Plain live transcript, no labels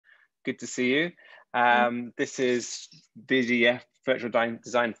Good to see you. This is VGF Virtual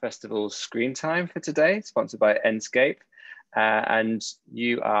Design Festival's screen time for today, sponsored by Enscape. And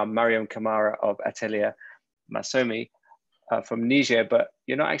you are Mariam Kamara of Atelier Masōmī from Niger, but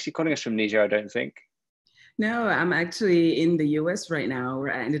you're not actually calling us from Niger, I don't think. No, I'm actually in the US right now,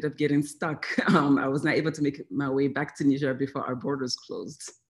 where I ended up getting stuck. I was not able to make my way back to Niger before our borders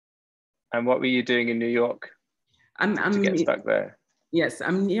closed. And what were you doing in New York to get stuck there? Yes,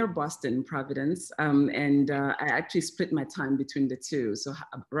 I'm near Boston, Providence, and I actually split my time between the two. So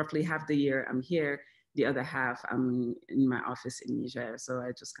roughly half the year I'm here, the other half I'm in my office in Niger. So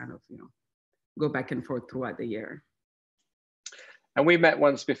I just kind of, go back and forth throughout the year. And we met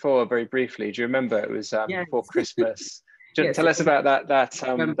once before, very briefly. Do you remember? It was yes. before Christmas. Yes, tell us about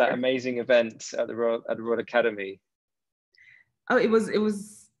that amazing event at the Royal Academy. Oh, it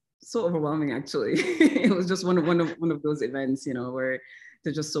was so overwhelming, actually. It was just one of those events, where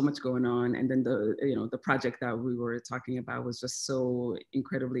there's just so much going on, and then the project that we were talking about was just so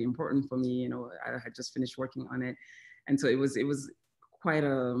incredibly important for me. I had just finished working on it, and so it was quite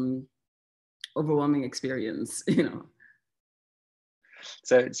a overwhelming experience.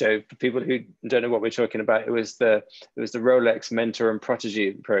 So for people who don't know what we're talking about, it was the Rolex Mentor and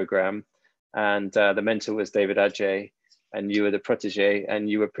Protege program, and the mentor was David Adjaye, and you were the protege, and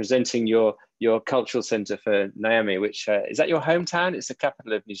you were presenting your cultural center for Niamey, which is that your hometown? It's the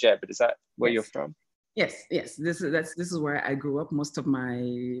capital of Niger, but is that where you're from? Yes. This is where I grew up most of my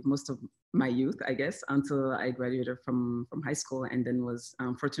youth, I guess, until I graduated from high school, and then was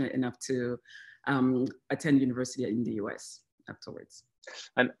fortunate enough to attend university in the US afterwards.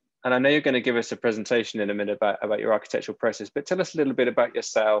 And I know you're going to give us a presentation in a minute about your architectural process, but tell us a little bit about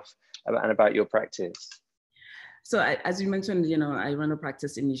yourself and about your practice. So as you mentioned, I run a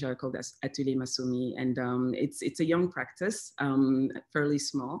practice in Niger called Atelier Masōmī, and it's a young practice, fairly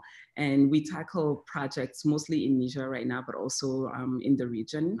small, and we tackle projects mostly in Niger right now, but also in the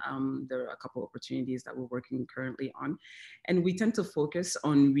region. There are a couple of opportunities that we're working currently on, and we tend to focus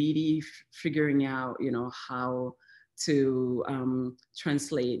on really figuring out, how to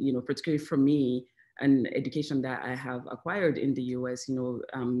translate, particularly for me, an education that I have acquired in the US,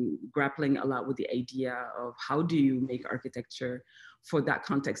 grappling a lot with the idea of how do you make architecture for that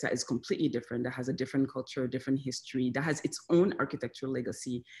context that is completely different, that has a different culture, different history, that has its own architectural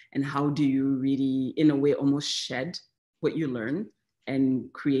legacy, and how do you really, in a way, almost shed what you learn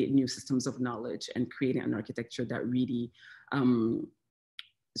and create new systems of knowledge and creating an architecture that really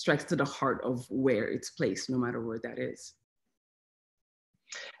strikes to the heart of where it's placed, no matter where that is.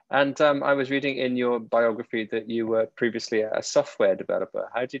 And I was reading in your biography that you were previously a software developer.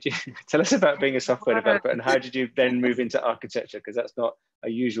 How did you tell us about being a software developer, and how did you then move into architecture? Because that's not a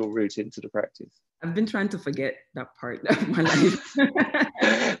usual route into the practice. I've been trying to forget that part of my life.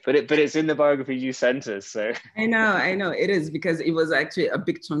 but it's in the biography you sent us. So I know it is, because it was actually a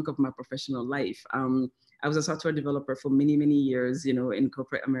big chunk of my professional life. I was a software developer for many, many years, in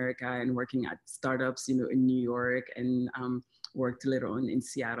corporate America and working at startups, in New York, and worked later on in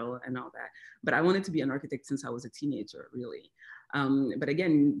Seattle and all that. But I wanted to be an architect since I was a teenager, really. But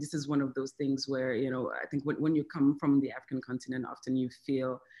again, this is one of those things where, I think when you come from the African continent, often you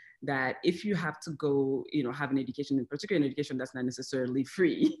feel that if you have to go, have an education, in particular an education that's not necessarily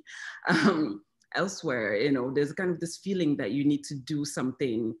free, elsewhere, there's kind of this feeling that you need to do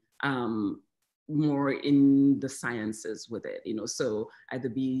something more in the sciences with it, so either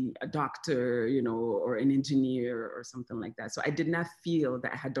be a doctor, or an engineer or something like that. So I did not feel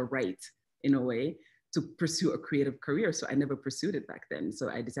that I had the right, in a way, to pursue a creative career. So I never pursued it back then. So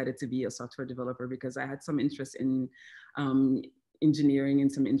I decided to be a software developer because I had some interest in engineering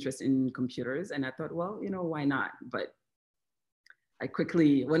and some interest in computers. And I thought, well, why not? But I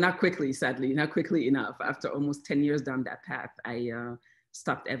quickly, well, not quickly, sadly, not quickly enough. After almost 10 years down that path, I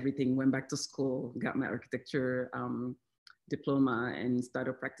stopped everything, went back to school, got my architecture diploma, and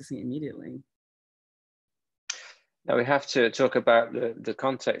started practicing immediately. Now we have to talk about the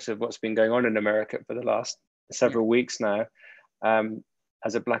context of what's been going on in America for the last several weeks now.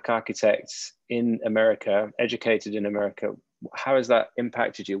 As a Black architect in America, educated in America, how has that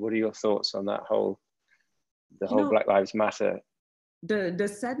impacted you? What are your thoughts on that whole Black Lives Matter?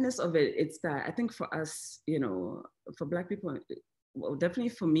 The sadness of it, it's that I think for us, for Black people, well, definitely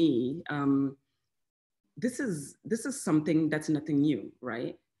for me, this is something that's nothing new,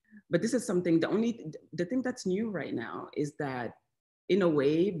 right? But this is something, the thing that's new right now is that, in a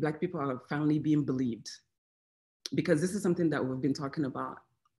way, Black people are finally being believed, because this is something that we've been talking about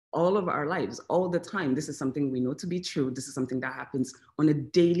all of our lives, all the time. This is something we know to be true. This is something that happens on a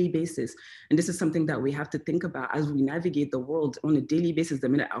daily basis. And this is something that we have to think about as we navigate the world on a daily basis, the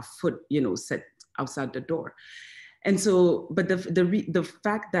minute our foot, set outside the door. And so, but the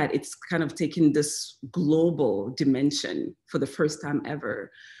fact that it's kind of taken this global dimension for the first time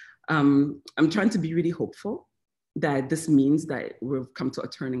ever, I'm trying to be really hopeful that this means that we've come to a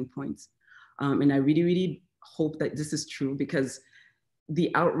turning point. And I really, really hope that this is true, because the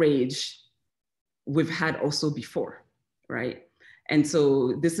outrage we've had also before, right? And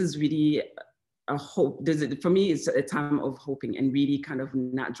so this is really a hope. For me, it's a time of hoping and really kind of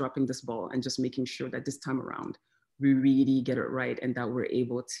not dropping this ball and just making sure that this time around, we really get it right and that we're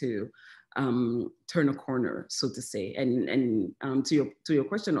able to turn a corner, so to say. And to your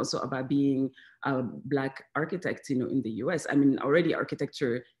question also about being a Black architect, in the US, I mean, already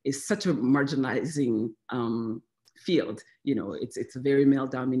architecture is such a marginalizing field. It's very male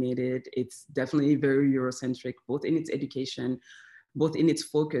dominated. It's definitely very Eurocentric, both in its education, both in its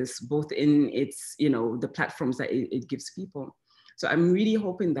focus, both in its, the platforms that it gives people. So I'm really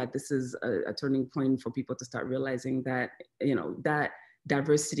hoping that this is a turning point for people to start realizing that, that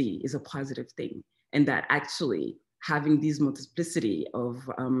diversity is a positive thing, and that actually having these multiplicity of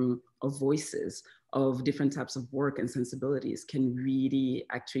voices, of different types of work and sensibilities can really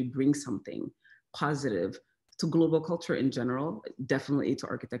actually bring something positive to global culture in general, definitely to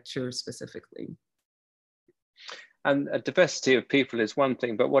architecture specifically. And a diversity of people is one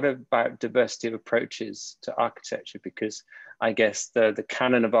thing, but what about diversity of approaches to architecture? Because I guess the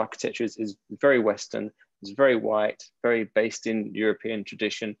canon of architecture is very Western, it's very white, very based in European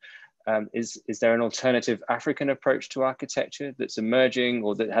tradition. Is there an alternative African approach to architecture that's emerging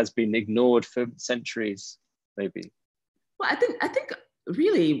or that has been ignored for centuries, maybe? Well, I think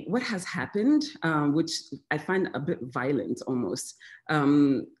really what has happened, which I find a bit violent almost,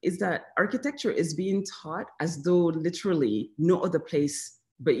 is that architecture is being taught as though literally no other place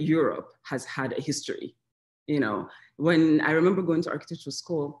but Europe has had a history. When I remember going to architectural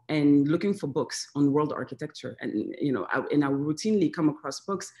school and looking for books on world architecture, and I would routinely come across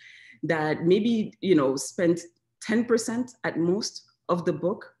books that maybe spent 10% at most of the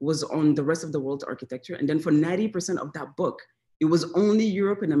book was on the rest of the world's architecture, and then for 90% of that book, it was only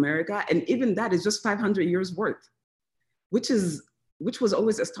Europe and America, and even that is just 500 years worth, which was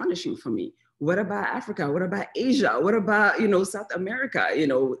always astonishing for me. What about Africa? What about Asia? What about South America?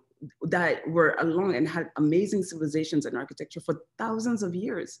 That were along and had amazing civilizations and architecture for thousands of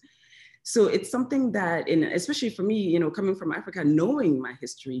years. So it's something that, especially for me, coming from Africa, knowing my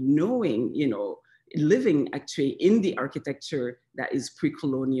history, knowing, living actually in the architecture that is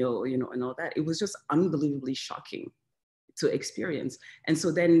pre-colonial, and all that, it was just unbelievably shocking to experience. And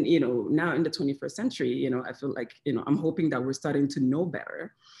so then, now in the 21st century, I feel like, I'm hoping that we're starting to know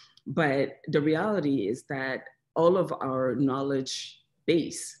better. But the reality is that all of our knowledge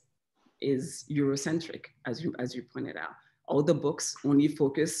base is Eurocentric, as you pointed out. All the books only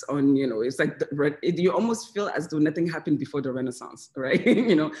focus on, it's like, you almost feel as though nothing happened before the Renaissance, right?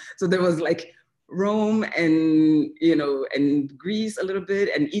 So there was like Rome and, and Greece a little bit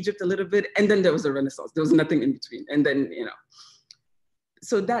and Egypt a little bit. And then there was the Renaissance. There was nothing in between. And then,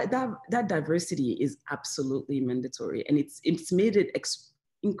 so that diversity is absolutely mandatory. And it's made it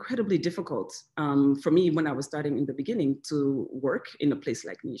incredibly difficult for me when I was starting in the beginning to work in a place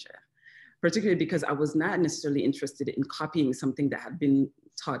like Niger, particularly because I was not necessarily interested in copying something that had been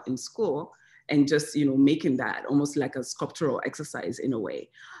taught in school and just, making that almost like a sculptural exercise in a way.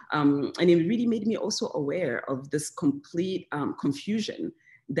 And it really made me also aware of this complete confusion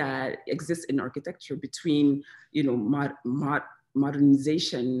that exists in architecture between,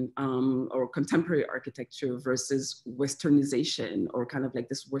 modernization or contemporary architecture versus Westernization, or kind of like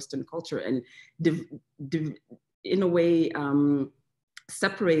this Western culture, and in a way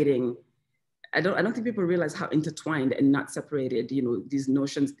separating. I don't think people realize how intertwined and not separated, these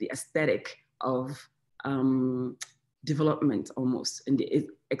notions, the aesthetic of development almost, and the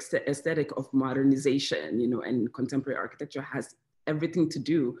aesthetic of modernization, and contemporary architecture has everything to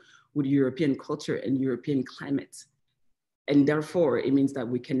do with European culture and European climate. And therefore, it means that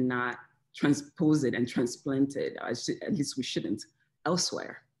we cannot transpose it and transplant it, at least we shouldn't,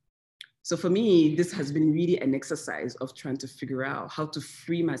 elsewhere. So for me, this has been really an exercise of trying to figure out how to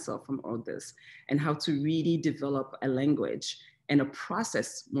free myself from all this and how to really develop a language and a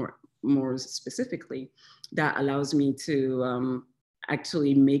process more specifically that allows me to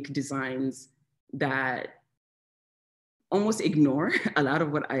actually make designs that almost ignore a lot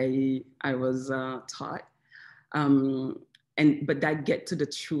of what I was taught, but that get to the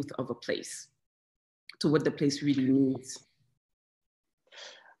truth of a place, to what the place really needs.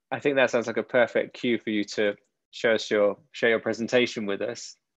 I think that sounds like a perfect cue for you to share your presentation with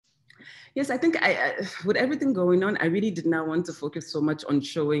us. Yes, I think with everything going on, I really did not want to focus so much on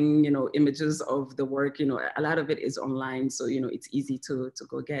showing, images of the work. A lot of it is online, so, it's easy to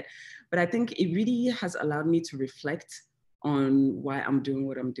go get. But I think it really has allowed me to reflect on why I'm doing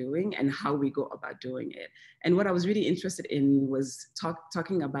what I'm doing and how we go about doing it. And what I was really interested in was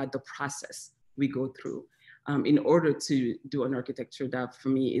talking about the process we go through in order to do an architecture that for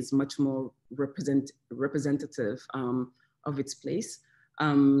me is much more representative of its place.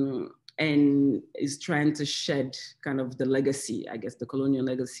 And is trying to shed kind of the legacy, I guess, the colonial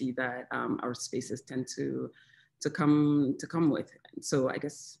legacy that our spaces tend to come with. So I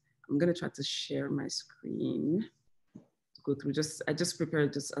guess I'm gonna try to share my screen. Go through I just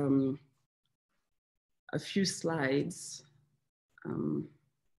prepared just a few slides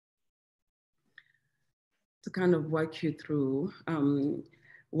to kind of walk you through.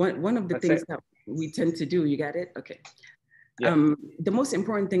 One of the things that we tend to do, you got it? Okay. Yeah. The most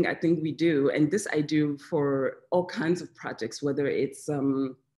important thing I think we do, and this I do for all kinds of projects, whether it's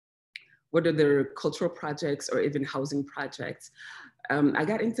whether they're cultural projects or even housing projects. I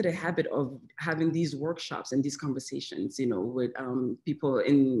got into the habit of having these workshops and these conversations, with people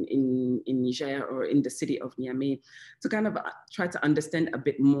in Niger or in the city of Niamey to kind of try to understand a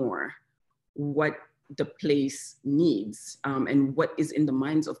bit more what the place needs and what is in the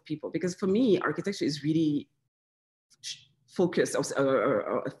minds of people. Because for me, architecture is really focus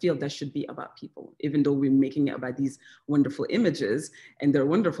or a field that should be about people, even though we're making it about these wonderful images and they're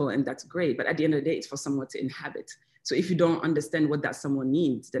wonderful and that's great. But at the end of the day, it's for someone to inhabit. So if you don't understand what that someone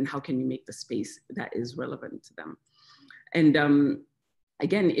needs, then how can you make the space that is relevant to them? And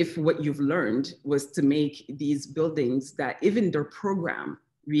again, if what you've learned was to make these buildings that even their program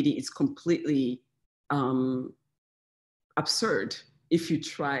really is completely absurd, if you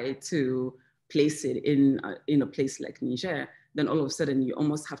try to place it in a place like Niger, then all of a sudden you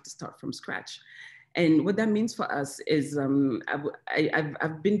almost have to start from scratch. And what that means for us is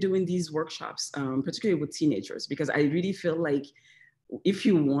I've been doing these workshops, particularly with teenagers, because I really feel like if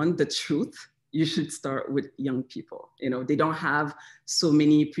you want the truth, you should start with young people. They don't have so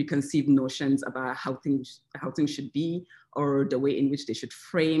many preconceived notions about how things should be or the way in which they should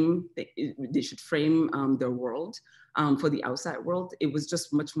frame their world. For the outside world, it was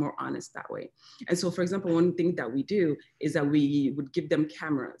just much more honest that way. And so, for example, one thing that we do is that we would give them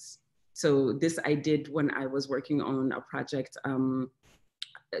cameras. So this I did when I was working on a project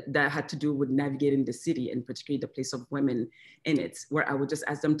that had to do with navigating the city, and particularly the place of women in it, where I would just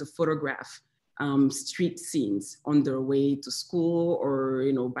ask them to photograph street scenes on their way to school or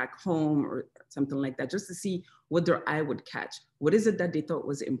back home or something like that, just to see what their eye would catch. What is it that they thought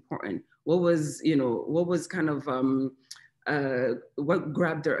was important? What was kind of what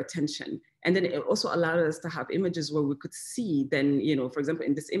grabbed their attention? And then it also allowed us to have images where we could see then, for example,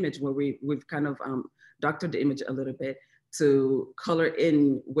 in this image where we've kind of doctored the image a little bit to color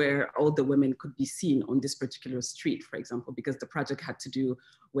in where all the women could be seen on this particular street, for example, because the project had to do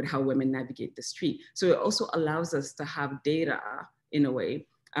with how women navigate the street. So it also allows us to have data in a way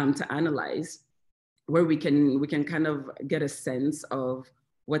to analyze, where we can kind of get a sense of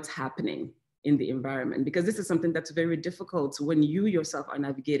what's happening in the environment, because this is something that's very difficult when you yourself are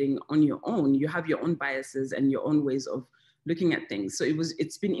navigating on your own. You have your own biases and your own ways of looking at things. So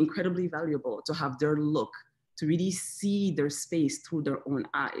it's been incredibly valuable to have their look, to really see their space through their own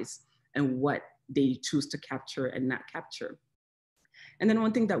eyes and what they choose to capture and not capture. And then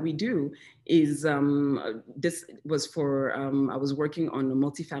one thing that we do is, this was for, I was working on a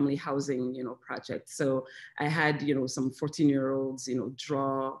multifamily housing, project. So I had, some 14-year-olds,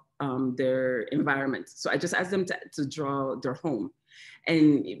 draw their environment. So I just asked them to draw their home.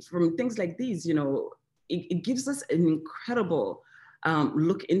 And from things like these, it gives us an incredible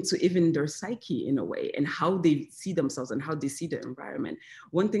look into even their psyche in a way, and how they see themselves and how they see the environment.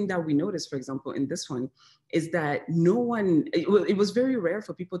 One thing that we noticed, for example, in this one, is that it was very rare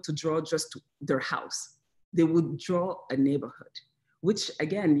for people to draw just their house. They would draw a neighborhood, which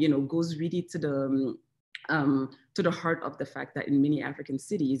again, goes really to the heart of the fact that in many African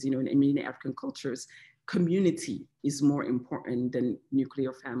cities, in many African cultures, community is more important than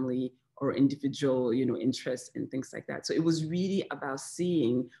nuclear family or individual, interests and things like that. So it was really about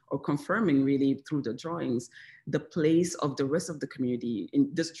seeing or confirming really through the drawings the place of the rest of the community. In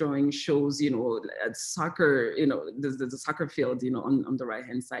this drawing shows, you know, soccer, you know, the soccer field, you know, on the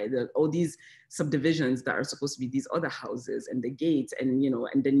right-hand side, all these subdivisions that are supposed to be these other houses and the gates, and, you know,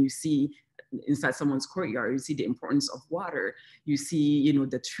 and then you see inside someone's courtyard, you see the importance of water. You see, you know,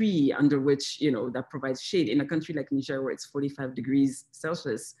 the tree under which, you know, that provides shade. In a country like Niger, where it's 45 degrees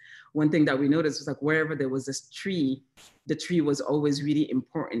Celsius, one thing that we noticed was like wherever there was this tree, the tree was always really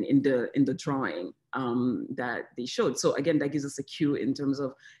important in the drawing that they showed. So again, that gives us a cue in terms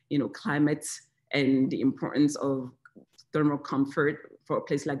of, you know, climate and the importance of thermal comfort for a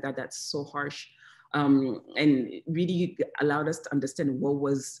place like that that's so harsh, and it really allowed us to understand what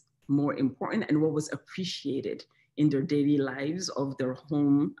was more important and what was appreciated in their daily lives of their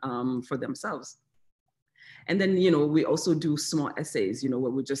home for themselves. And then, you know, we also do small essays, you know,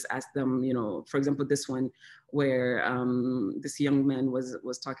 where we just ask them, you know, for example, this one where this young man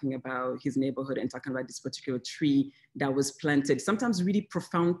was talking about his neighborhood and talking about this particular tree that was planted. Sometimes really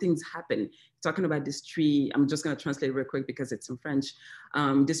profound things happen. Talking about this tree, I'm just going to translate real quick because it's in French.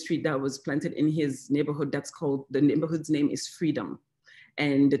 This tree that was planted in his neighborhood, that's called, the neighborhood's name is Freedom.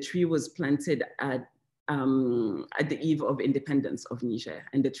 And the tree was planted at the eve of independence of Niger,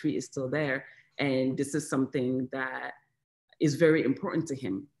 and the tree is still there. And this is something that is very important to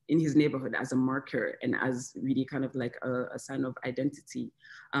him in his neighborhood as a marker and as really kind of like a sign of identity.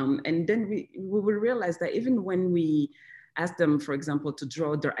 And then we will realize that even when we ask them, for example, to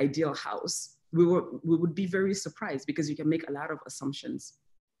draw their ideal house, we would be very surprised, because you can make a lot of assumptions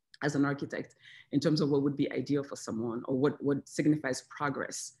as an architect in terms of what would be ideal for someone, or what signifies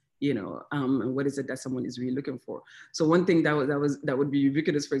progress, you know, and what is it that someone is really looking for. So one thing that would be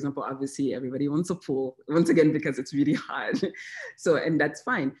ubiquitous, for example, obviously everybody wants a pool, once again, because it's really hot. So, and that's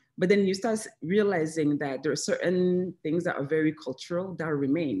fine. But then you start realizing that there are certain things that are very cultural that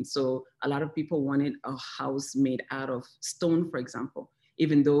remain. So a lot of people wanted a house made out of stone, for example,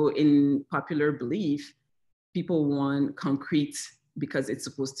 even though in popular belief, people want concrete because it's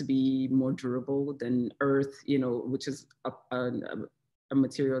supposed to be more durable than earth, you know, which is a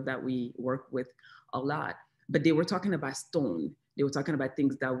material that we work with a lot. But they were talking about stone. They were talking about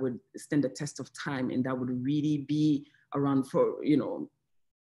things that would stand the test of time and that would really be around for, you know,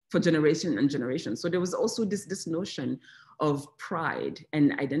 for generation and generation. So there was also this notion of pride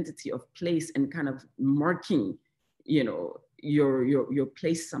and identity, of place, and kind of marking, you know, your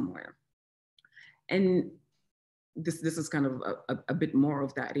place somewhere. And this is kind of a bit more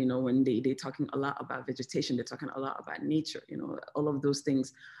of that, you know, when they're talking a lot about vegetation, they're talking a lot about nature, you know, all of those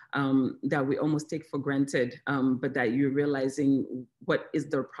things that we almost take for granted, but that you're realizing what is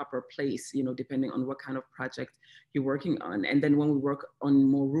their proper place, you know, depending on what kind of project you're working on. And then when we work on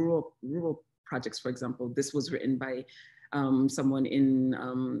more rural projects, for example, this was written by someone in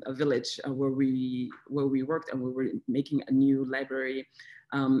a village where we worked, and we were making a new library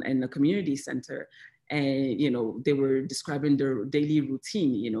and a community center. And, you know, they were describing their daily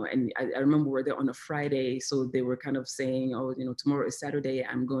routine, you know, and I remember we were there on a Friday. So they were kind of saying, oh, you know, tomorrow is Saturday,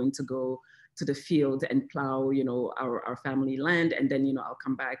 I'm going to go to the field and plow, you know, our family land. And then, you know, I'll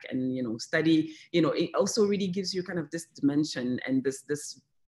come back and, you know, study. You know, it also really gives you kind of this dimension and this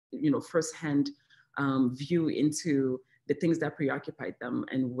you know, firsthand view into the things that preoccupied them,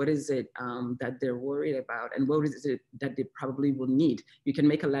 and what is it that they're worried about, and what is it that they probably will need. You can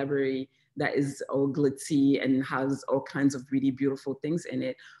make a library that is all glitzy and has all kinds of really beautiful things in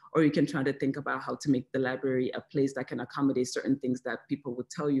it, or you can try to think about how to make the library a place that can accommodate certain things that people would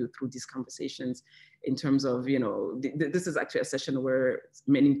tell you through these conversations, in terms of, you know, this is actually a session where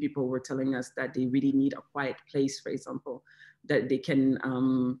many people were telling us that they really need a quiet place, for example, that they can,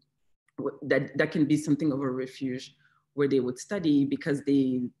 that can be something of a refuge where they would study, because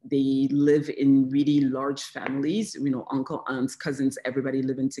they live in really large families, you know, uncle, aunts, cousins, everybody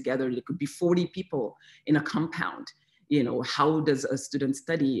living together. There could be 40 people in a compound. You know, how does a student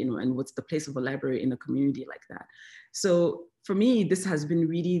study, you know, and what's the place of a library in a community like that? So for me, this has been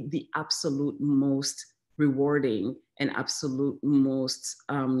really the absolute most rewarding and absolute most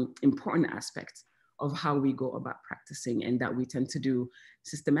important aspect of how we go about practicing, and that we tend to do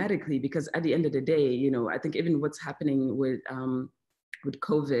systematically, because at the end of the day, you know, I think even what's happening with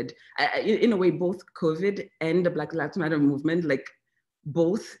COVID, in a way, both COVID and the Black Lives Matter movement, like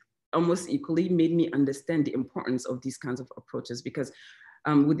both almost equally made me understand the importance of these kinds of approaches, because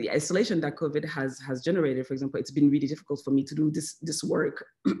with the isolation that COVID has generated, for example, it's been really difficult for me to do this work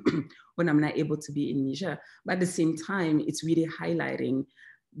when I'm not able to be in Niger. But at the same time, it's really highlighting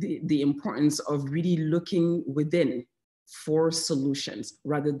the importance of really looking within for solutions,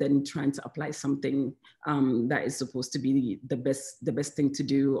 rather than trying to apply something that is supposed to be the best thing to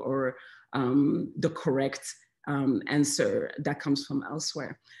do, or the correct answer that comes from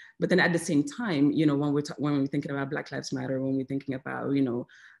elsewhere. But then at the same time, you know, when we're thinking about Black Lives Matter, when we're thinking about, you know,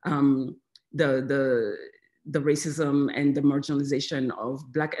 the racism and the marginalization of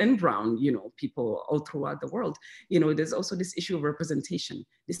Black and brown, you know, people all throughout the world, you know, there's also this issue of representation,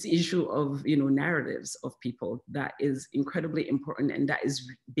 this issue of, you know, narratives of people that is incredibly important, and that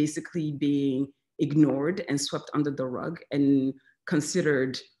is basically being ignored and swept under the rug and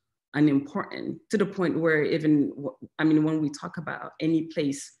considered unimportant, to the point where even, I mean, when we talk about any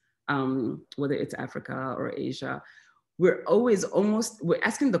place, whether it's Africa or Asia, we're always we're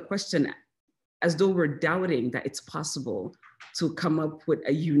asking the question as though we're doubting that it's possible to come up with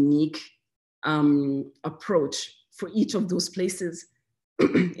a unique approach for each of those places.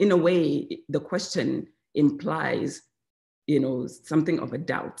 In a way, the question implies, you know, something of a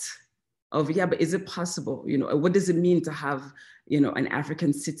doubt of, yeah, but is it possible? You know, what does it mean to have, you know, an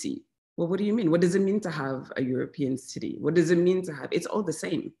African city? Well, what do you mean? What does it mean to have a European city? What does it mean to have, it's all the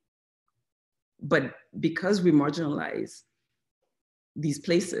same. But because we marginalize these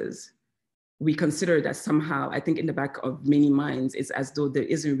places, we consider that somehow, I think in the back of many minds, it's as though there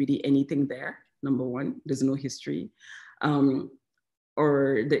isn't really anything there. Number one, there's no history,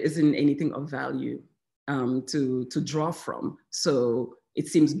 or there isn't anything of value to draw from. So it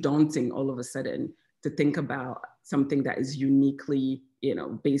seems daunting all of a sudden to think about something that is uniquely, you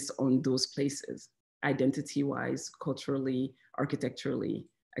know, based on those places, identity-wise, culturally, architecturally,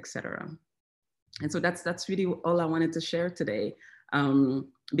 etc. And so that's really all I wanted to share today.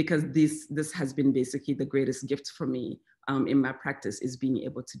 Because this has been basically the greatest gift for me in my practice, is being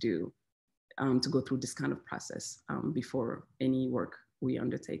able to go through this kind of process before any work we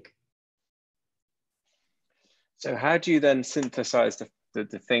undertake. So how do you then synthesize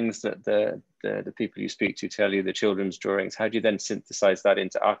the things that the people you speak to tell you, the children's drawings? How do you then synthesize that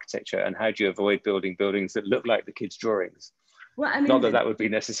into architecture, and how do you avoid building buildings that look like the kids' drawings? Well, I mean, not that that would be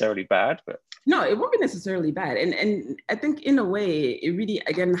necessarily bad, but no, it won't be necessarily bad. And I think in a way, it really,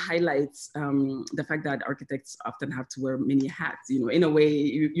 again, highlights the fact that architects often have to wear many hats. You know, in a way,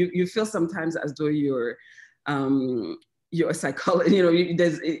 you feel sometimes as though you're a psychologist. You know,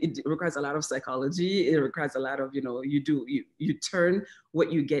 it requires a lot of psychology. It requires a lot of, you know, you turn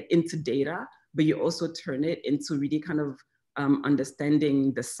what you get into data, but you also turn it into really kind of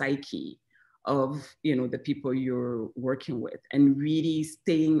understanding the psyche of, you know, the people you're working with, and really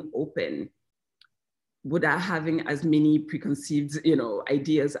staying open without having as many preconceived, you know,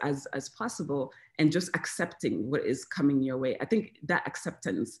 ideas as possible, and just accepting what is coming your way. I think that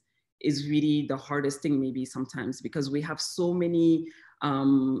acceptance is really the hardest thing maybe sometimes, because we have so many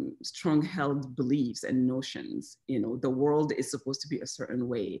strong held beliefs and notions. You know, the world is supposed to be a certain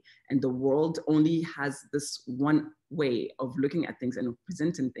way, and the world only has this one way of looking at things and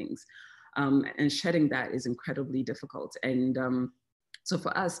presenting things. And shedding that is incredibly difficult. And so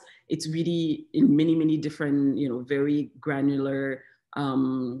for us, it's really in many, many different, you know, very granular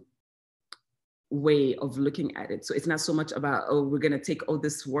way of looking at it. So it's not so much about, oh, we're going to take all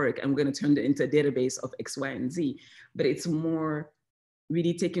this work and we're going to turn it into a database of X, Y, and Z, but it's more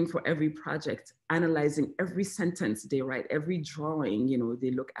really taking for every project, analyzing every sentence they write, every drawing, you know,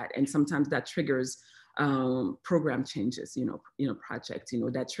 they look at, and sometimes that triggers program changes, you know, projects, you know,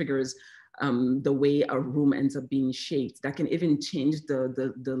 that triggers the way a room ends up being shaped. That can even change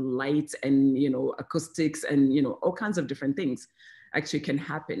the light and, you know, acoustics and, you know, all kinds of different things actually can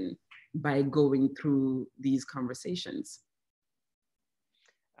happen by going through these conversations.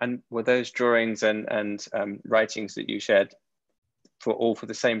 And were those drawings and writings that you shared for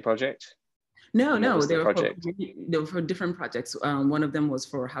the same project? No, they were for different projects. One of them was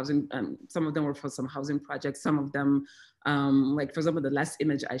for housing, some of them were for some housing projects, some of them, like for example, the last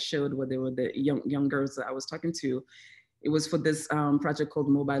image I showed where they were the young girls that I was talking to, it was for this project called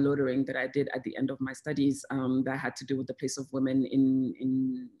Mobile Loitering that I did at the end of my studies that had to do with the place of women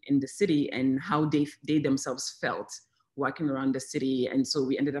in the city and how they themselves felt walking around the city. And so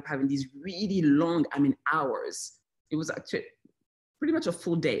we ended up having these really long, I mean, hours. It was actually pretty much a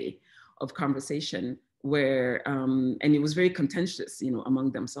full day of conversation where, and it was very contentious, you know,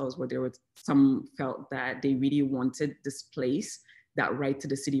 among themselves, where there were some felt that they really wanted this place, that right to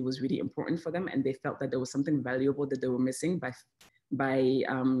the city was really important for them, and they felt that there was something valuable that they were missing by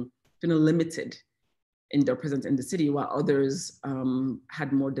feeling limited in their presence in the city, while others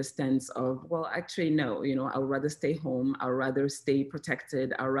had more the stance of, well, actually, no, you know, I would rather stay home, I would rather stay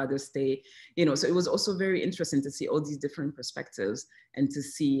protected, I would rather stay, you know, so it was also very interesting to see all these different perspectives and to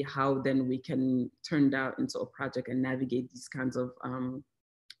see how then we can turn that into a project and navigate these kinds of,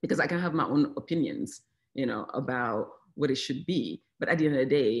 because I can have my own opinions, you know, about what it should be, but at the end of the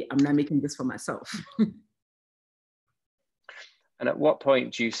day, I'm not making this for myself. And at what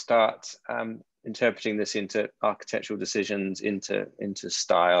point do you start interpreting this into architectural decisions, into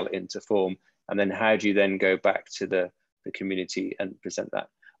style, into form? And then how do you then go back to the community and present that?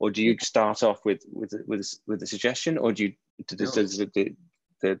 Or do you start off with a suggestion, or do you,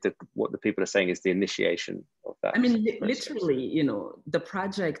 what the people are saying is the initiation of that? I mean, literally, you know, the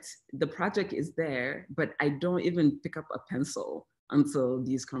project is there, but I don't even pick up a pencil until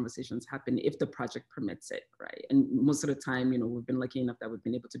these conversations happen, if the project permits it, right? And most of the time, you know, we've been lucky enough that we've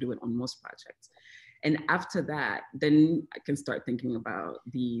been able to do it on most projects. And after that, then I can start thinking about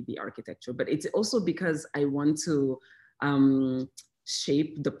the architecture. But it's also because I want to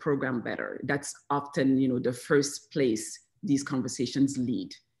shape the program better. That's often, you know, the first place these conversations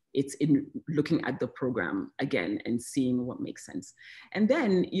lead. It's in looking at the program again and seeing what makes sense. And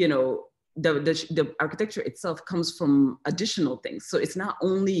then, you know, the architecture itself comes from additional things. So it's not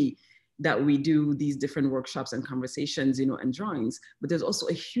only that we do these different workshops and conversations, you know, and drawings, but there's also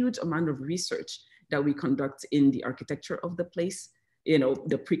a huge amount of research that we conduct in the architecture of the place, you know,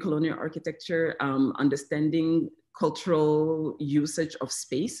 the pre-colonial architecture, understanding cultural usage of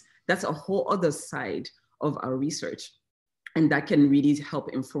space. That's a whole other side of our research. And that can really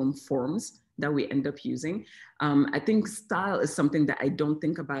help inform forms that we end up using. I think style is something that I don't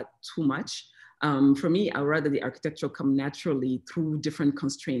think about too much. For me, I'd rather the architecture come naturally through different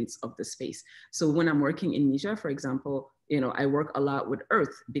constraints of the space. So when I'm working in Niger, for example, you know, I work a lot with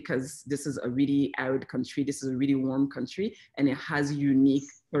earth because this is a really arid country. This is a really warm country, and it has unique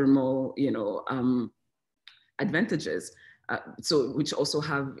thermal, you know, advantages. Which also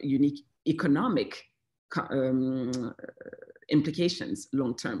have unique economic implications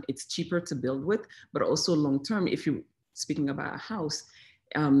long-term. It's cheaper to build with, but also long-term, if you're speaking about a house,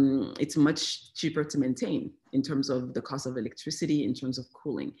 it's much cheaper to maintain in terms of the cost of electricity, in terms of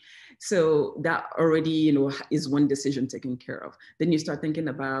cooling. So that already, you know, is one decision taken care of. Then you start thinking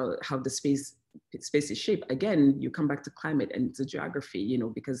about how the space is shaped. Again, you come back to climate and to geography, you know,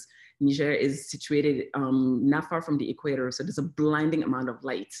 because Niger is situated not far from the equator. So there's a blinding amount of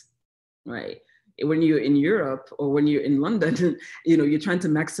light, right? When you're in Europe or when you're in London, you know, you're trying to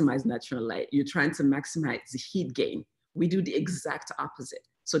maximize natural light. You're trying to maximize the heat gain. We do the exact opposite.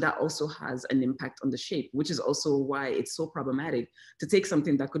 So that also has an impact on the shape, which is also why it's so problematic to take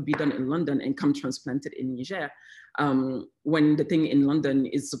something that could be done in London and come transplanted in Niger, when the thing in London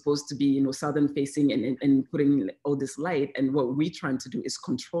is supposed to be, you know, southern facing and putting all this light. And what we're trying to do is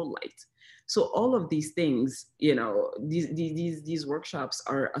control light. So all of these things, you know, these workshops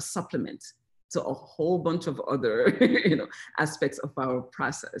are a supplement to a whole bunch of other, you know, aspects of our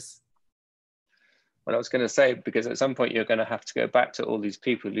process. Well, I was going to say, because at some point you're going to have to go back to all these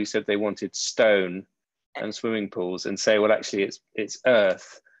people who said they wanted stone and swimming pools and say, well, actually it's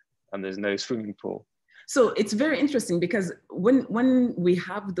earth and there's no swimming pool. So it's very interesting because when we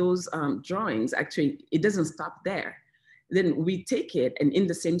have those drawings, actually, it doesn't stop there. Then we take it and in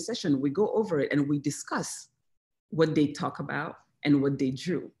the same session, we go over it and we discuss what they talk about and what they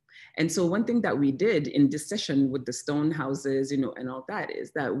drew. And so one thing that we did in this session with the stone houses, you know, and all that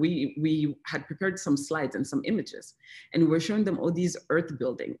is that we had prepared some slides and some images, and we're showing them all these earth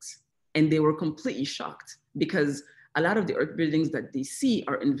buildings, and they were completely shocked because a lot of the earth buildings that they see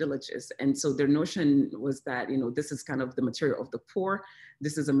are in villages. And so their notion was that, you know, this is kind of the material of the poor.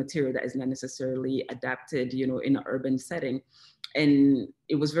 This is a material that is not necessarily adapted, you know, in an urban setting. And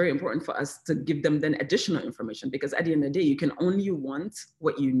it was very important for us to give them then additional information, because at the end of the day, you can only want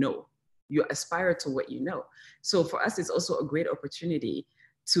what you know. You aspire to what you know. So for us, it's also a great opportunity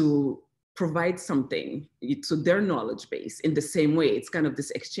to provide something to their knowledge base in the same way. It's kind of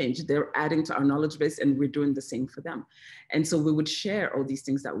this exchange. They're adding to our knowledge base and we're doing the same for them. And so we would share all these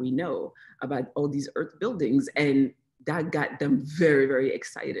things that we know about all these earth buildings, and that got them very, very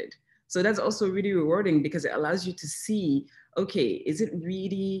excited. So that's also really rewarding because it allows you to see, okay, is it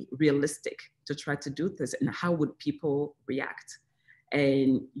really realistic to try to do this, and how would people react?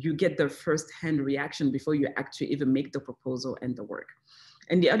 And you get their firsthand reaction before you actually even make the proposal and the work.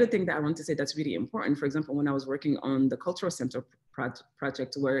 And the other thing that I want to say that's really important, for example, when I was working on the Cultural Center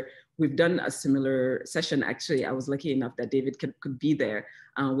project, where we've done a similar session, actually, I was lucky enough that David could be there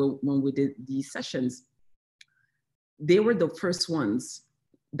when we did these sessions. They were the first ones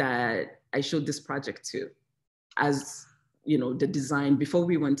that I showed this project to, as you know, the design before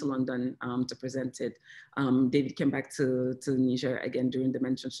we went to London to present it. David came back to Niger again during the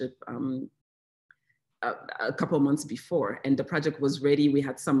mentorship a couple of months before, and the project was ready. We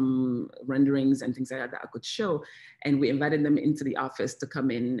had some renderings and things like that I could show, and we invited them into the office to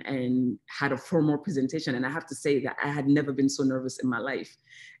come in and had a formal presentation. And I have to say that I had never been so nervous in my life,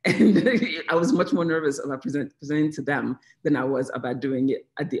 and I was much more nervous about presenting to them than I was about doing it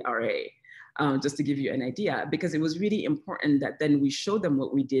at the RA. Just to give you an idea, because it was really important that then we showed them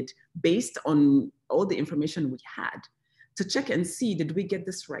what we did based on all the information we had, to check and see, did we get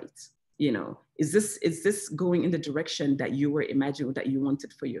this right? You know, is this going in the direction that you were imagining, that you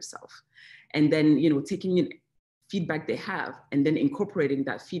wanted for yourself? And then, you know, taking in feedback they have and then incorporating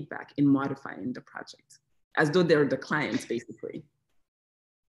that feedback in modifying the project, as though they're the clients, basically.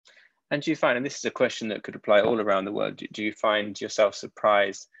 And do you find, and this is a question that could apply all around the world, do you find yourself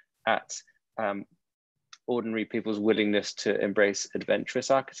surprised at ordinary people's willingness to embrace adventurous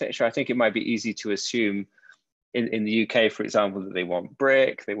architecture? I think it might be easy to assume in the UK, for example, that they want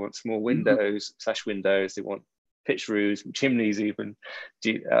brick, they want small windows, sash windows, they want pitch roofs, chimneys even.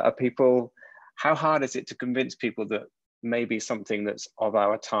 How hard is it to convince people that maybe something that's of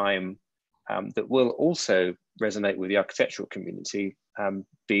our time that will also resonate with the architectural community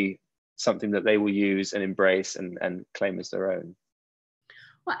be something that they will use and embrace and claim as their own?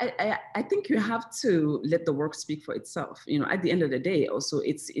 Well, I think you have to let the work speak for itself. You know, at the end of the day, also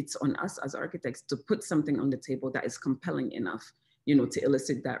it's on us as architects to put something on the table that is compelling enough, you know, to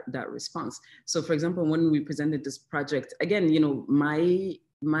elicit that response. So, for example, when we presented this project, again, you know,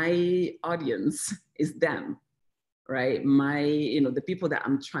 my audience is them, right? You know, the people that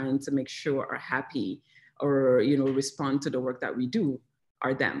I'm trying to make sure are happy or, you know, respond to the work that we do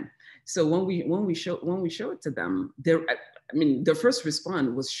are them. So when we show it to them, their first response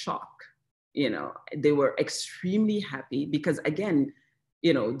was shock. You know, they were extremely happy because, again,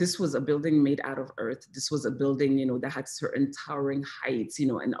 you know, this was a building made out of earth. This was a building, you know, that had certain towering heights, you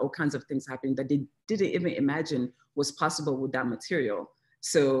know, and all kinds of things happening that they didn't even imagine was possible with that material.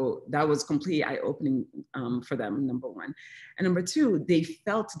 So that was completely eye-opening for them, number one. And number two, they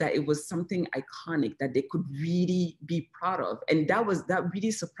felt that it was something iconic that they could really be proud of. And that really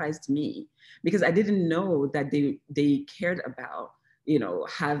surprised me, because I didn't know that they cared about, you know,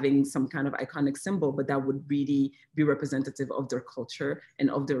 having some kind of iconic symbol, but that would really be representative of their culture and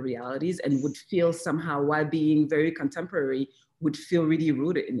of their realities, and would feel somehow, while being very contemporary, would feel really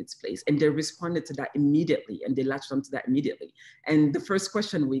rooted in its place. And they responded to that immediately, and they latched onto that immediately. And the first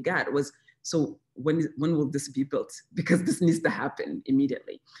question we got was, so when will this be built? Because this needs to happen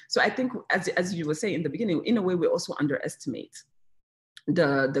immediately. So I think, as you were saying in the beginning, in a way, we also underestimate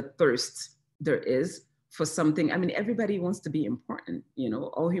the thirst there is for something. I mean, everybody wants to be important, you know,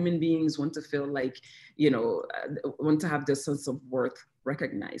 all human beings want to feel like, you know, want to have their sense of worth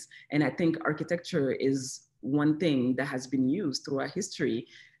recognized. And I think architecture is one thing that has been used throughout history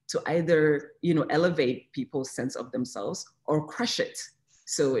to either, you know, elevate people's sense of themselves or crush it.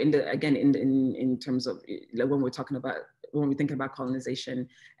 So in terms of, like, when we think about colonization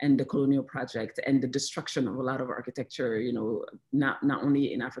and the colonial project and the destruction of a lot of architecture, you know, not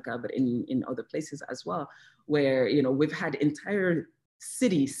only in Africa, but in other places as well, where, you know, we've had entire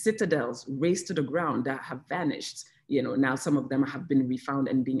cities, citadels razed to the ground that have vanished. You know, now some of them have been refound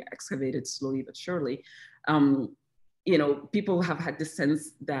and being excavated slowly but surely. You know, people have had this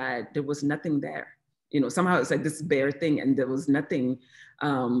sense that there was nothing there. You know, somehow it's like this bare thing, and there was nothing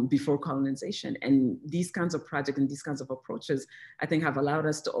before colonization. And these kinds of projects and these kinds of approaches, I think, have allowed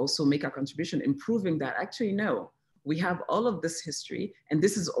us to also make our contribution in proving that actually, no, we have all of this history, and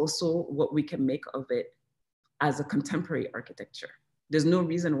this is also what we can make of it as a contemporary architecture. There's no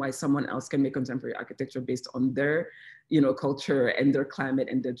reason why someone else can make contemporary architecture based on their, you know, culture and their climate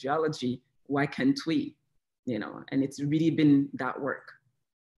and their geology. Why can't we? You know, and it's really been that work.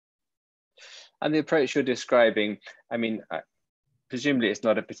 And the approach you're describing, I mean, presumably it's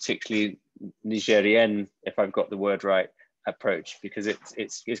not a particularly Nigerian, if I've got the word right, approach, because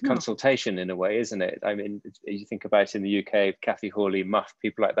it's consultation in a way, isn't it? I mean, you think about it in the UK, Kathy Hawley, Muff,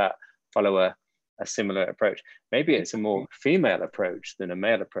 people like that follow a similar approach. Maybe it's a more female approach than a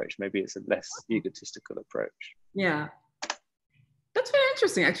male approach. Maybe it's a less egotistical approach. Yeah. That's very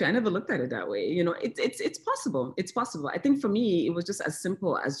interesting, actually. I never looked at it that way. You know, it's possible. It's possible. I think for me, it was just as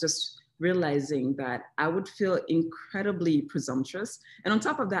simple as just realizing that I would feel incredibly presumptuous. And on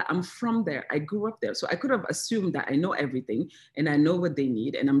top of that, I'm from there. I grew up there. So I could have assumed that I know everything and I know what they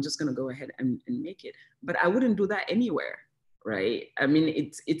need, and I'm just going to go ahead and make it. But I wouldn't do that anywhere, right? I mean,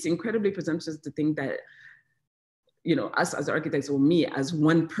 it's incredibly presumptuous to think that, you know, us as architects, or me as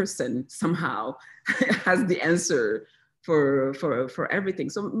one person somehow has the answer for everything.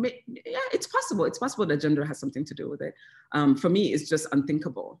 So yeah, it's possible. It's possible that gender has something to do with it. For me, it's just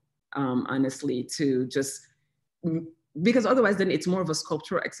unthinkable. honestly, to just, because otherwise then it's more of a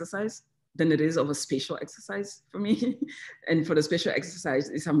sculptural exercise than it is of a spatial exercise for me. And for the spatial exercise,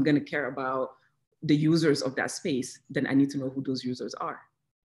 if I'm going to care about the users of that space, then I need to know who those users are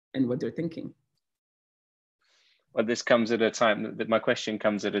and what they're thinking. Well, this comes at a time that my question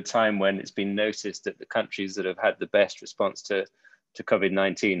comes at a time when it's been noticed that the countries that have had the best response to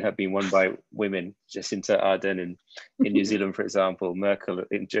COVID-19 have been won by women. Jacinda Ardern in New Zealand, for example, Merkel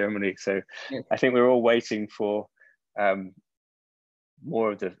in Germany. So yes. I think we're all waiting for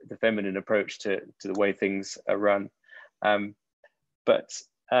more of the feminine approach to the way things are run. But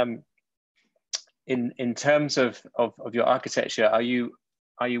in terms of your architecture, are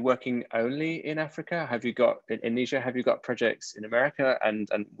you working only in Africa? Have you got in Niger? Have you got projects in America? And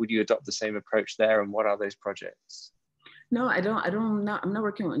would you adopt the same approach there? And what are those projects? No, I'm not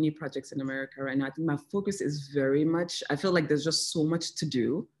working on any projects in America right now. I think my focus is very much, I feel like there's just so much to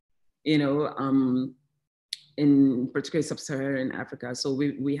do, you know, in particularly sub-Saharan Africa. So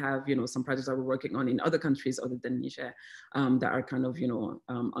we have, you know, some projects that we're working on in other countries other than Niger that are kind of, you know,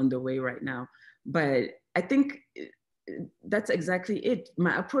 underway right now. But I think that's exactly it.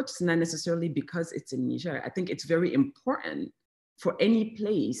 My approach is not necessarily because it's in Niger. I think it's very important for any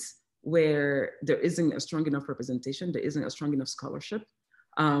place where there isn't a strong enough representation, there isn't a strong enough scholarship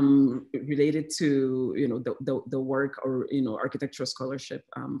related to, you know, the work or, you know, architectural scholarship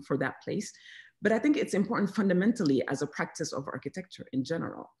for that place. But I think it's important fundamentally as a practice of architecture in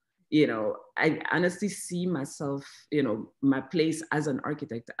general. You know, I honestly see myself, you know, my place as an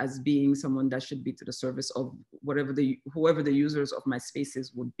architect as being someone that should be to the service of whoever the users of my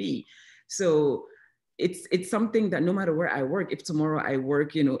spaces would be. So it's something that no matter where I work, if tomorrow I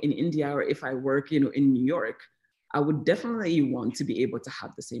work, you know, in India, or if I work, you know, in New York, I would definitely want to be able to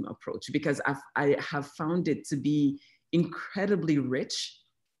have the same approach, because I have found it to be incredibly rich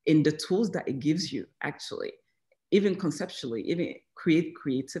in the tools that it gives you, actually, even conceptually, even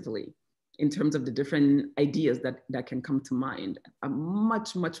creatively, in terms of the different ideas that can come to mind, are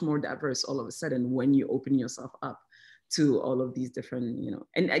much, much more diverse all of a sudden when you open yourself up to all of these different, you know,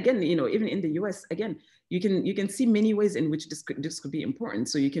 and again, you know, even in the US, again, you can see many ways in which this could be important.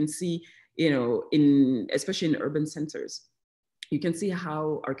 So you can see, you know, especially in urban centers, you can see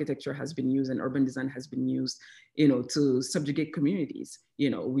how architecture has been used and urban design has been used, you know, to subjugate communities.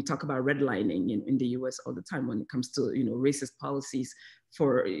 You know, we talk about redlining in the US all the time when it comes to, you know, racist policies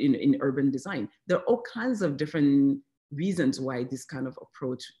for, in urban design. There are all kinds of different reasons why this kind of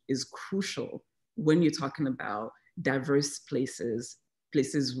approach is crucial when you're talking about diverse places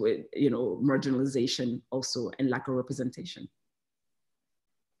with, you know, marginalization also and lack of representation.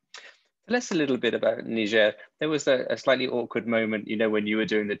 Tell us a little bit about Niger. There was a slightly awkward moment, you know, when you were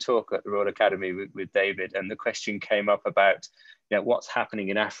doing the talk at the Royal Academy with David, and the question came up about, you know, what's happening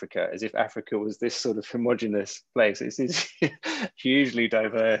in Africa, as if Africa was this sort of homogenous place. It's this hugely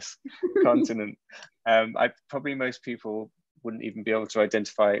diverse continent. Probably most people wouldn't even be able to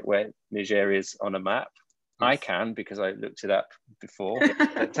identify where Niger is on a map. Yes. I can, because I looked it up before.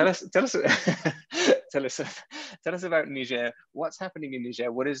 Tell us about Niger. What's happening in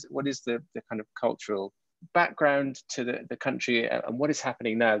Niger? What is the kind of cultural background to the country, and what is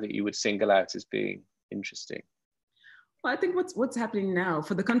happening now that you would single out as being interesting? Well, I think what's happening now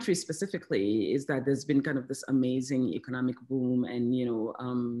for the country specifically is that there's been kind of this amazing economic boom, and, you know,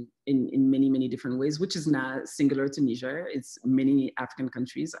 in many, many different ways, which is not singular to Niger. It's many African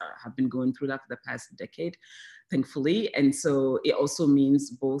countries have been going through that for the past decade, thankfully. And so it also means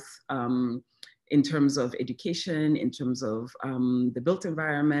both in terms of education, in terms of the built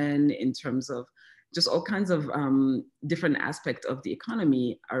environment, in terms of just all kinds of different aspects of the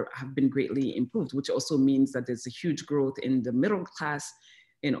economy have been greatly improved, which also means that there's a huge growth in the middle class,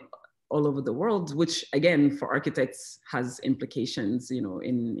 you know, all over the world, which again, for architects has implications, you know,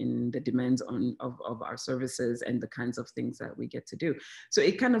 in the demands of our services and the kinds of things that we get to do. So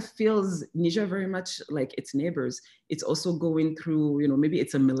it kind of feels Niger very much like its neighbors. It's also going through, you know, maybe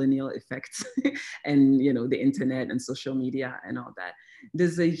it's a millennial effect and, you know, the internet and social media and all that.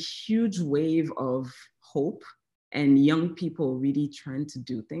 There's a huge wave of hope and young people really trying to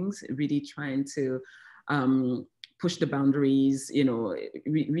do things, really trying to push the boundaries, you know,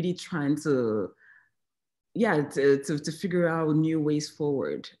 really trying to, yeah, to figure out new ways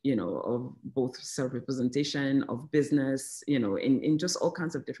forward, you know, of both self-representation, of business, you know, in just all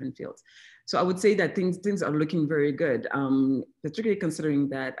kinds of different fields. So I would say that things are looking very good, particularly considering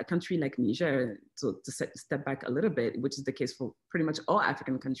that a country like Niger, so to step back a little bit, which is the case for pretty much all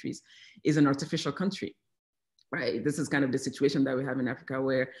African countries, is an artificial country, right? This is kind of the situation that we have in Africa,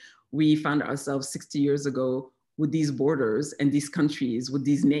 where we found ourselves 60 years ago with these borders and these countries with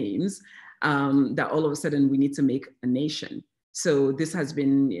these names, that all of a sudden we need to make a nation. So this has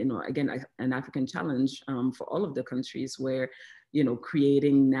been, again, an African challenge for all of the countries where,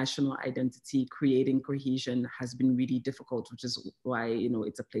 creating national identity, creating cohesion has been really difficult, which is why,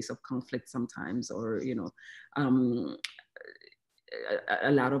 it's a place of conflict sometimes, or,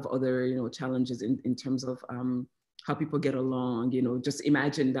 a lot of other, challenges in terms of how people get along. Just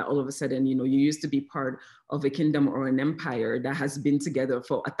imagine that all of a sudden, you used to be part of a kingdom or an empire that has been together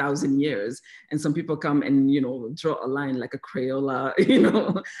for 1,000 years. And some people come and, draw a line like a Crayola,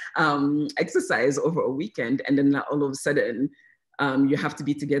 exercise over a weekend. And then all of a sudden, you have to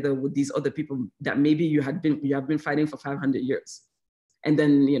be together with these other people that maybe you have been fighting for 500 years. And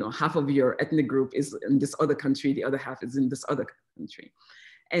then, half of your ethnic group is in this other country, the other half is in this other country.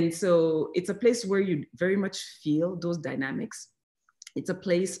 And so it's a place where you very much feel those dynamics. It's a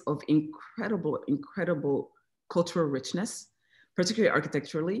place of incredible, incredible cultural richness, particularly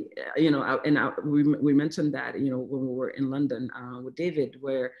architecturally. We mentioned that, when we were in London with David,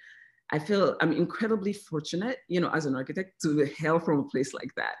 where I feel I'm incredibly fortunate, as an architect, to hail from a place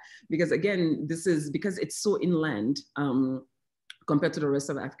like that. Because again, because it's so inland compared to the rest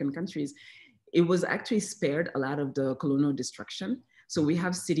of African countries, it was actually spared a lot of the colonial destruction. So we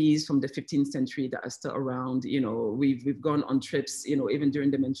have cities from the 15th century that are still around. We've gone on trips, even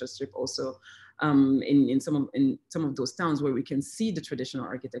during the Manchester trip also, in some of those towns where we can see the traditional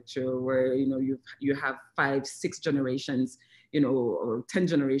architecture, where you have 5, 6 generations, or 10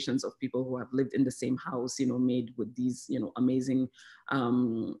 generations of people who have lived in the same house, made with these, amazing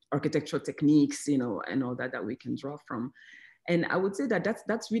architectural techniques, and all that we can draw from. And I would say that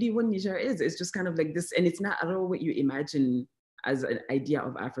that's really what Niger is. It's just kind of like this, and it's not at all what you imagine as an idea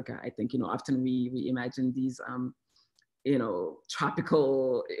of Africa. I think, often we imagine these,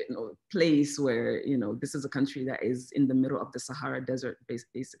 tropical, place where, this is a country that is in the middle of the Sahara Desert,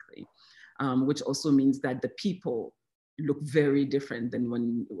 basically, which also means that the people look very different than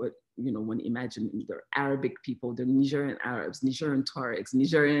when imagine the Arabic people, the Nigerian Arabs, Nigerian Tuaregs,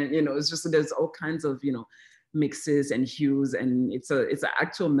 Nigerian, it's just, there's all kinds of, mixes and hues, and it's an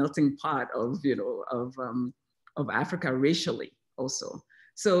actual melting pot of Africa racially also.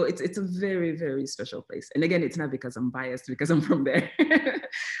 So it's a very, very special place. And again, it's not because I'm biased, because I'm from there,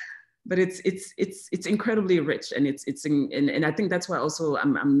 but it's incredibly rich, and and I think that's why also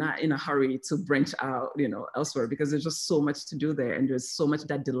I'm not in a hurry to branch out, elsewhere, because there's just so much to do there, and there's so much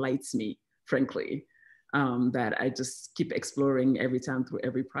that delights me, frankly, that I just keep exploring every time through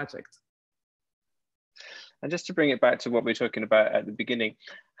every project. And just to bring it back to what we were talking about at the beginning,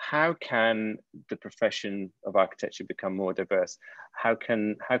 how can the profession of architecture become more diverse? How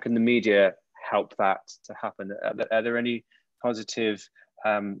can the media help that to happen? Are there any positive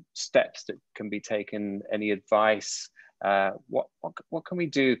steps that can be taken? Any advice? What can we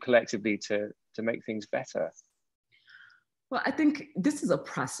do collectively to make things better? Well, I think this is a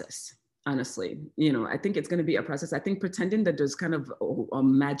process. Honestly, I think it's going to be a process. I think pretending that there's kind of a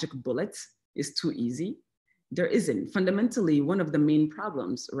magic bullet is too easy. There isn't. Fundamentally, one of the main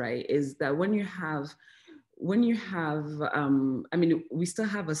problems, right, is that when you have, we still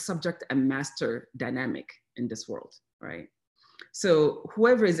have a subject and master dynamic in this world, right? So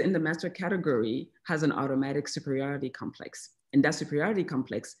whoever is in the master category has an automatic superiority complex. And that superiority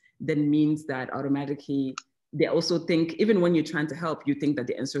complex then means that automatically they also think, even when you're trying to help, you think that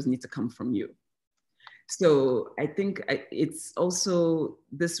the answers need to come from you. So I think it's also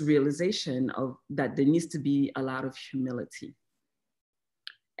this realization of that there needs to be a lot of humility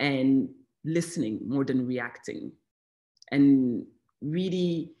and listening more than reacting, and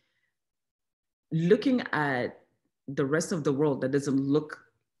really looking at the rest of the world that doesn't look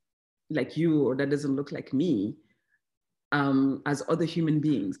like you, or that doesn't look like me, as other human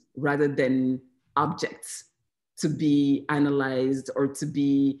beings rather than objects to be analyzed or to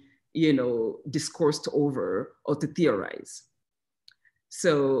be discoursed over or to theorize.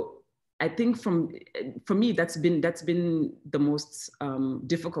 So I think for me, that's been the most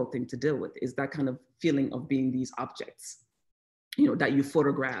difficult thing to deal with, is that kind of feeling of being these objects, that you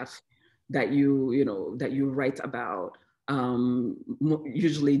photograph, that you write about,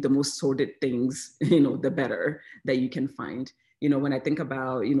 usually the most sordid things, the better that you can find. When I think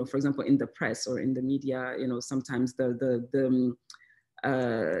about, for example, in the press or in the media, sometimes the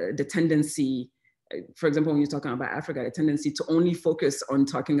tendency, for example, when you're talking about Africa, the tendency to only focus on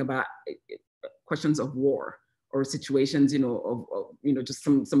talking about questions of war or situations, just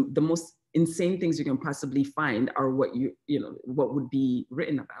the most insane things you can possibly find are what what would be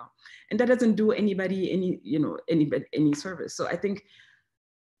written about, and that doesn't do anybody any service. So I think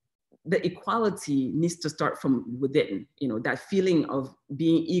the equality needs to start from within, that feeling of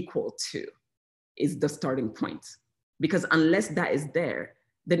being equal to is the starting point. Because unless that is there,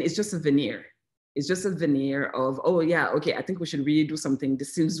 then it's just a veneer. It's just a veneer of, oh yeah, okay, I think we should really do something.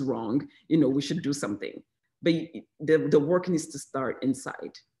 This seems wrong, we should do something. But the work needs to start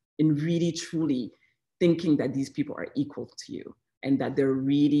inside, in really truly thinking that these people are equal to you and that they're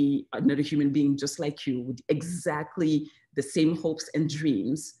really another human being just like you with exactly the same hopes and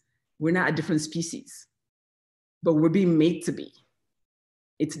dreams. We're not a different species, but we're being made to be.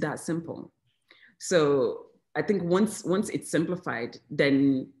 It's that simple. So I think once it's simplified,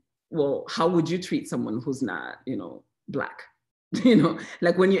 then, well, how would you treat someone who's not, Black?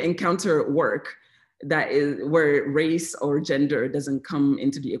 Like when you encounter work that is where race or gender doesn't come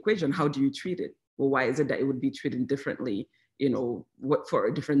into the equation, how do you treat it? Well, why is it that it would be treated differently, what for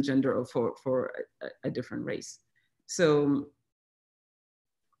a different gender or for a different race? So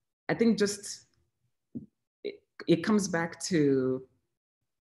I think just it comes back to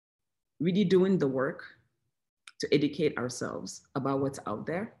really doing the work to educate ourselves about what's out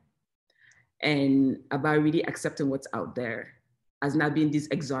there and about really accepting what's out there as not being this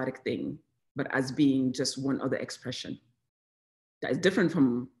exotic thing, but as being just one other expression that is different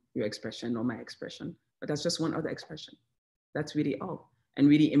from your expression or my expression, but that's just one other expression. That's really all. And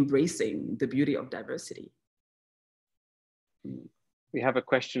really embracing the beauty of diversity. We have a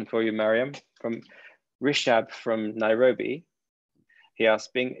question for you, Mariam, from Rishab from Nairobi. He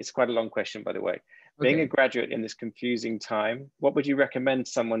asked, it's quite a long question, by the way. Being a graduate in this confusing time, what would you recommend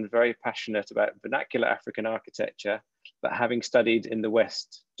someone very passionate about vernacular African architecture, but having studied in the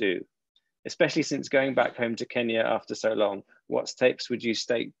West do? Especially since going back home to Kenya after so long, what steps would you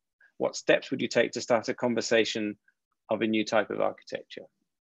take to start a conversation of a new type of architecture?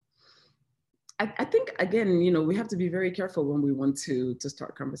 I think, again, we have to be very careful when we want to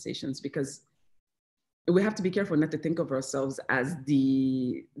start conversations, because we have to be careful not to think of ourselves as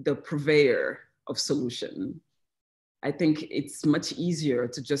the purveyor of solution. I think it's much easier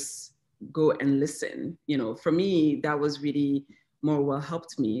to just go and listen. For me, that was really more what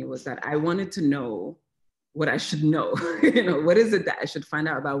helped me, was that I wanted to know what I should know. What is it that I should find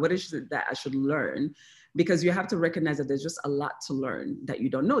out about? What is it that I should learn? Because you have to recognize that there's just a lot to learn that you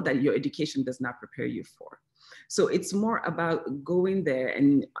don't know, that your education does not prepare you for. So it's more about going there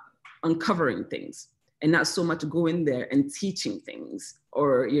and uncovering things, and not so much going there and teaching things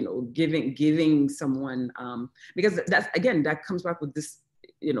or, giving someone, because that's, again, that comes back with this,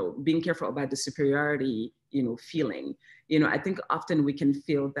 being careful about the superiority, feeling. I think often we can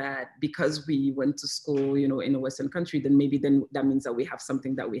feel that because we went to school, in a Western country, then that means that we have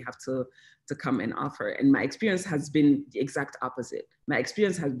something that we have to come and offer. And my experience has been the exact opposite. My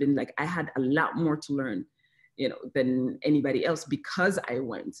experience has been like, I had a lot more to learn, than anybody else, because I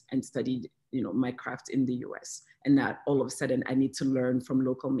went and studied, my craft in the US. And that all of a sudden I need to learn from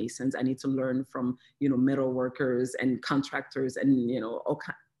local masons. I need to learn from, metal workers and contractors and,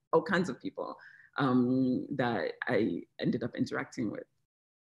 all kinds of people that I ended up interacting with.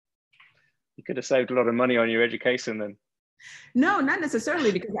 You could have saved a lot of money on your education then. No, not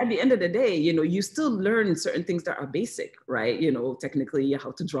necessarily, because at the end of the day, you still learn certain things that are basic, right? Technically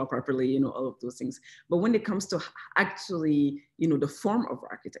how to draw properly, all of those things. But when it comes to actually, the form of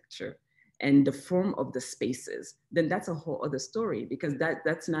architecture and the form of the spaces, then that's a whole other story, because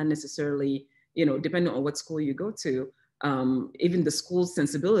that's not necessarily, depending on what school you go to, even the school's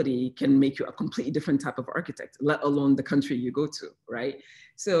sensibility can make you a completely different type of architect, let alone the country you go to, right?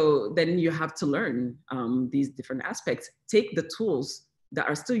 So then you have to learn these different aspects, take the tools that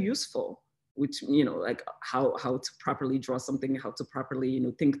are still useful, which, like how to properly draw something, how to properly,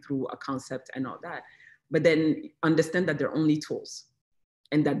 think through a concept and all that, but then understand that they're only tools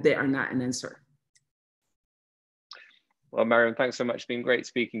and that they are not an answer. Well, Mariam, thanks so much. It's been great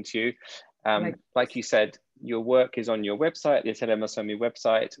speaking to you. Like you said, your work is on your website, the Atelier Masōmī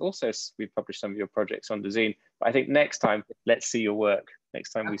website. Also, we published some of your projects on Dezeen. But I think next time, let's see your work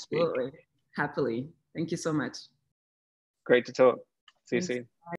next time Absolutely. we speak. Happily. Thank you so much. Great to talk. See you Thanks. soon.